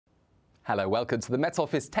Hello, welcome to the Met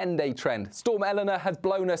Office 10-day trend. Storm Eleanor has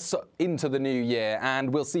blown us into the new year and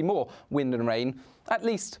we'll see more wind and rain, at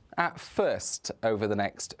least at first, over the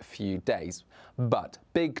next few days. But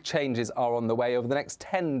big changes are on the way over the next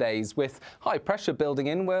 10 days. With high pressure building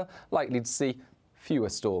in, we're likely to see fewer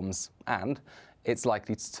storms and it's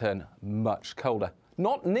likely to turn much colder.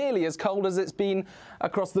 Not nearly as cold as it's been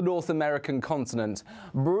across the North American continent.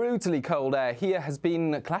 Brutally cold air here has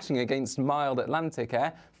been clashing against mild Atlantic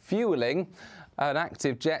air, fueling an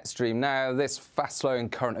active jet stream. Now, this fast-flowing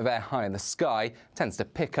current of air high in the sky tends to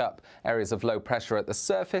pick up areas of low pressure at the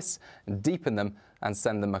surface, deepen them and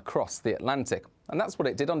send them across the Atlantic. And that's what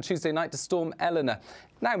it did on Tuesday night to Storm Eleanor.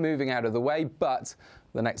 Now moving out of the way, but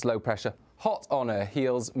the next low pressure hot on her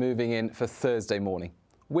heels, moving in for Thursday morning.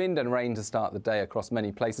 Wind and rain to start the day across many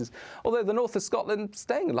places, although the north of Scotland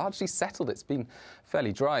staying largely settled. It's been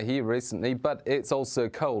fairly dry here recently, but it's also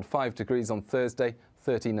cold. 5 degrees on Thursday,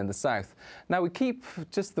 13 in the south. Now we keep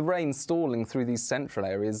just the rain stalling through these central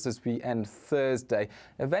areas as we end Thursday.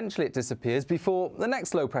 Eventually it disappears before the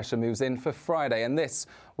next low pressure moves in for Friday, and this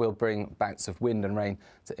will bring bouts of wind and rain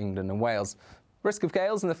to England and Wales. Risk of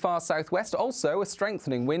gales in the far southwest, also a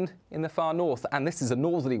strengthening wind in the far north, and this is a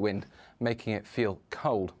northerly wind, making it feel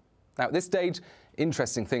cold. Now at this stage,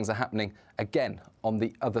 interesting things are happening again on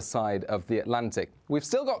the other side of the Atlantic. We've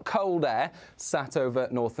still got cold air sat over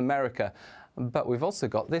North America, but we've also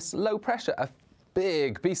got this low pressure, a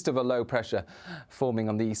big beast of a low pressure forming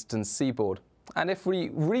on the eastern seaboard. And if we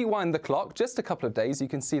rewind the clock just a couple of days, you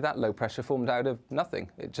can see that low pressure formed out of nothing.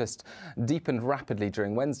 It just deepened rapidly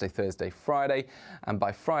during Wednesday, Thursday, Friday, and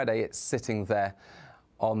by Friday it's sitting there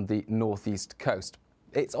on the northeast coast.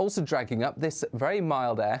 It's also dragging up this very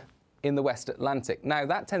mild air in the West Atlantic. Now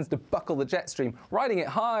that tends to buckle the jet stream, riding it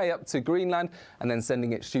high up to Greenland and then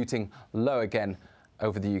sending it shooting low again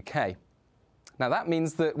over the UK. Now that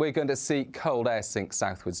means that we're going to see cold air sink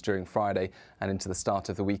southwards during Friday and into the start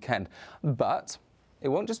of the weekend. But it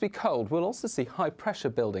won't just be cold, we'll also see high pressure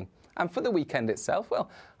building. And for the weekend itself, well,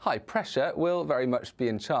 high pressure will very much be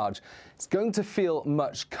in charge. It's going to feel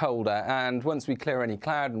much colder, and once we clear any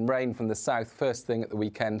cloud and rain from the south, first thing at the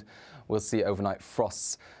weekend, we'll see overnight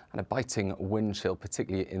frosts and a biting wind chill,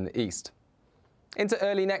 particularly in the east. Into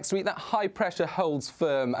early next week, that high pressure holds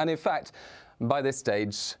firm, and in fact, by this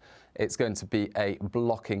stage, it's going to be a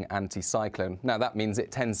blocking anticyclone. Now that means it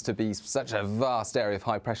tends to be such a vast area of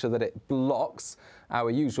high pressure that it blocks our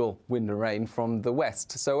usual wind and rain from the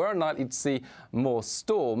west. So we're unlikely to see more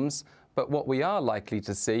storms, but what we are likely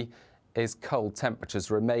to see is cold temperatures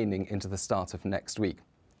remaining into the start of next week.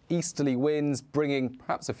 Easterly winds bringing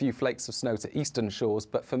perhaps a few flakes of snow to eastern shores,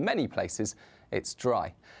 but for many places it's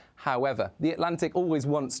dry. However, the Atlantic always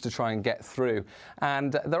wants to try and get through,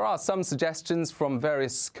 and there are some suggestions from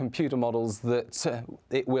various computer models that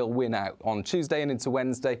it will win out on Tuesday and into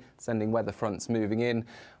Wednesday, sending weather fronts moving in,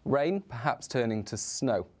 rain perhaps turning to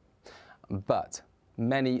snow. But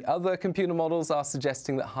many other computer models are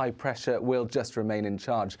suggesting that high pressure will just remain in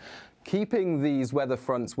charge, keeping these weather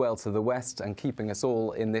fronts well to the west and keeping us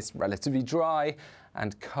all in this relatively dry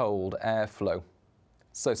and cold airflow.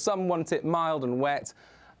 So some want it mild and wet,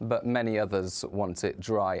 but many others want it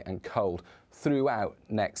dry and cold throughout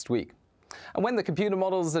next week. And when the computer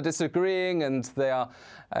models are disagreeing and they are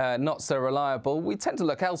not so reliable, we tend to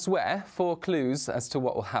look elsewhere for clues as to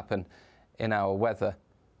what will happen in our weather.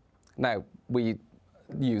 Now, we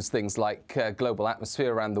use things like global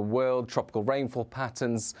atmosphere around the world, tropical rainfall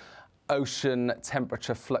patterns, ocean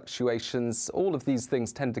temperature fluctuations. All of these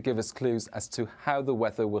things tend to give us clues as to how the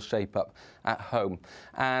weather will shape up at home.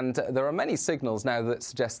 And there are many signals now that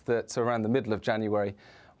suggest that around the middle of January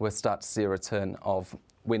we'll start to see a return of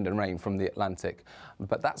wind and rain from the Atlantic.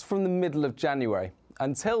 But that's from the middle of January.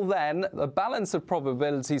 Until then, the balance of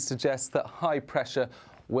probabilities suggests that high pressure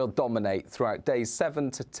will dominate throughout days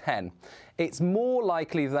 7 to 10. It's more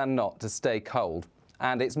likely than not to stay cold,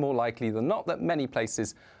 and it's more likely than not that many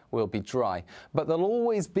places will be dry. But there'll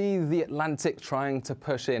always be the Atlantic trying to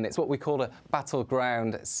push in. It's what we call a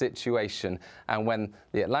battleground situation. And when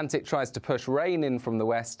the Atlantic tries to push rain in from the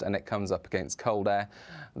west and it comes up against cold air,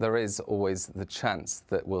 there is always the chance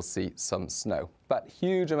that we'll see some snow. But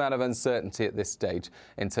huge amount of uncertainty at this stage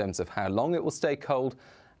in terms of how long it will stay cold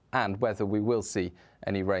and whether we will see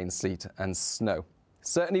any rain, sleet and snow.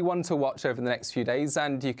 Certainly one to watch over the next few days,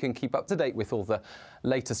 and you can keep up to date with all the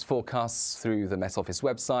latest forecasts through the Met Office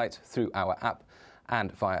website, through our app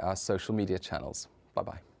and via our social media channels.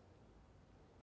 Bye-bye.